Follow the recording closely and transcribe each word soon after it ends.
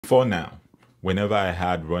Before now, whenever I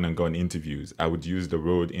had run and gun interviews, I would use the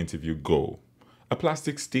Rode Interview Go, a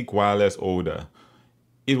plastic stick wireless holder.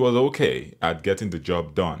 It was okay at getting the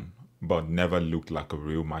job done, but never looked like a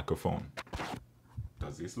real microphone.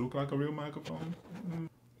 Does this look like a real microphone?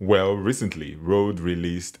 Well, recently, Rode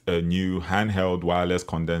released a new handheld wireless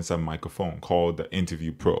condenser microphone called the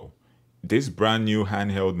Interview Pro. This brand new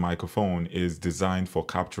handheld microphone is designed for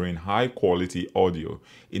capturing high quality audio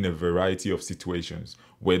in a variety of situations,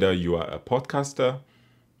 whether you are a podcaster,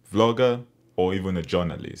 vlogger, or even a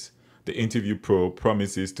journalist. The Interview Pro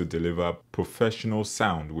promises to deliver professional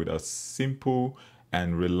sound with a simple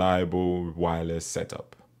and reliable wireless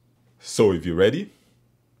setup. So if you're ready,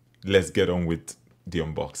 let's get on with the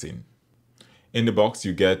unboxing. In the box,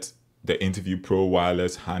 you get the Interview Pro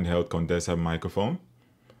wireless handheld condenser microphone,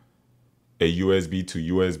 a USB to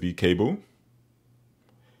USB cable,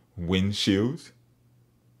 windshield,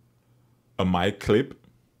 a mic clip,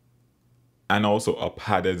 and also a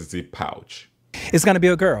padded zip pouch. It's going to be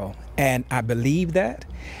a girl, and I believe that.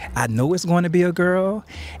 I know it's going to be a girl,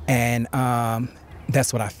 and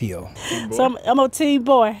that's what I feel. So I'm a teen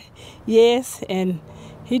boy, yes, and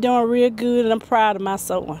he doing real good, and I'm proud of my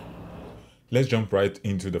son. Let's jump right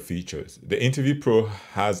into the features. The Interview Pro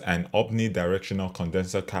has an omnidirectional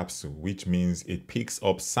condenser capsule, which means it picks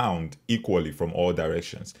up sound equally from all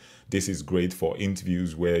directions. This is great for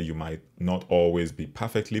interviews where you might not always be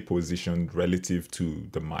perfectly positioned relative to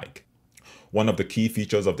the mic. One of the key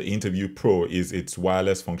features of the Interview Pro is its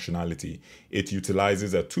wireless functionality. It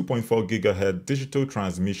utilizes a 2.4 GHz digital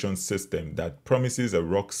transmission system that promises a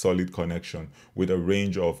rock-solid connection with a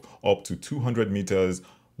range of up to 200 meters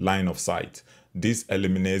line of sight. This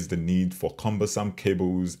eliminates the need for cumbersome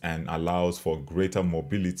cables and allows for greater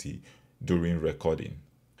mobility during recording.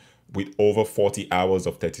 With over 40 hours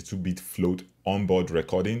of 32-bit float onboard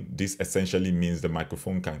recording, this essentially means the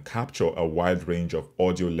microphone can capture a wide range of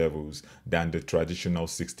audio levels than the traditional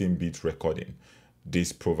 16-bit recording.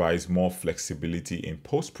 This provides more flexibility in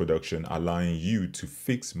post-production, allowing you to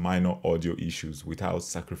fix minor audio issues without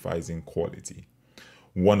sacrificing quality.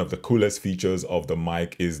 One of the coolest features of the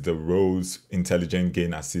mic is the Rode's Intelligent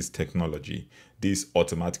Gain Assist technology. This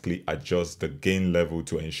automatically adjusts the gain level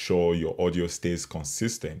to ensure your audio stays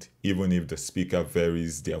consistent, even if the speaker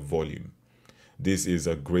varies their volume. This is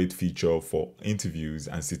a great feature for interviews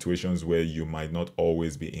and situations where you might not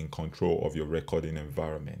always be in control of your recording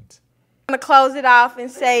environment. I'm going to close it off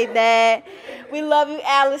and say that we love you,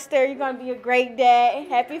 Alistair. You're going to be a great dad.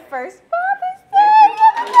 Happy first Father's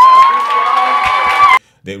Day.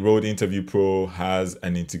 The Rode Interview Pro has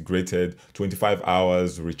an integrated 25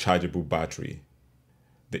 hours rechargeable battery.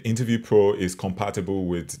 The Interview Pro is compatible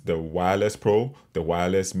with the Wireless Pro, the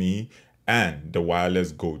Wireless Me, and the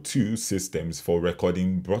Wireless Go 2 systems for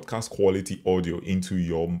recording broadcast quality audio into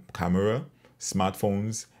your camera,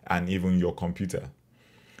 smartphones, and even your computer.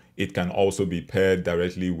 It can also be paired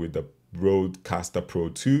directly with the Rodecaster Pro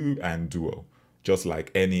 2 and Duo, just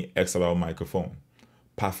like any XLR microphone.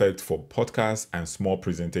 Perfect for podcasts and small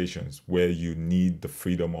presentations where you need the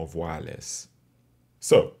freedom of wireless.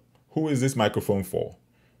 So, who is this microphone for?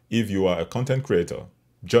 If you are a content creator,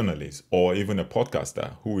 journalist, or even a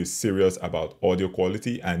podcaster who is serious about audio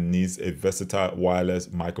quality and needs a versatile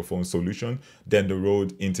wireless microphone solution, then the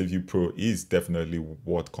Rode Interview Pro is definitely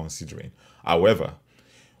worth considering. However,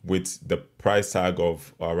 with the price tag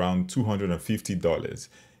of around $250,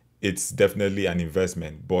 it's definitely an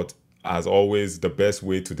investment, but as always, the best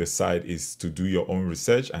way to decide is to do your own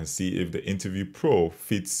research and see if the Interview Pro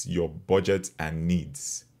fits your budget and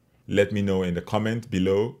needs. Let me know in the comment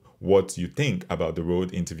below what you think about the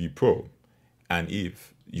Rode Interview Pro and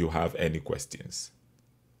if you have any questions.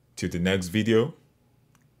 Till the next video,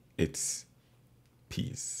 it's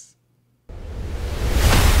peace.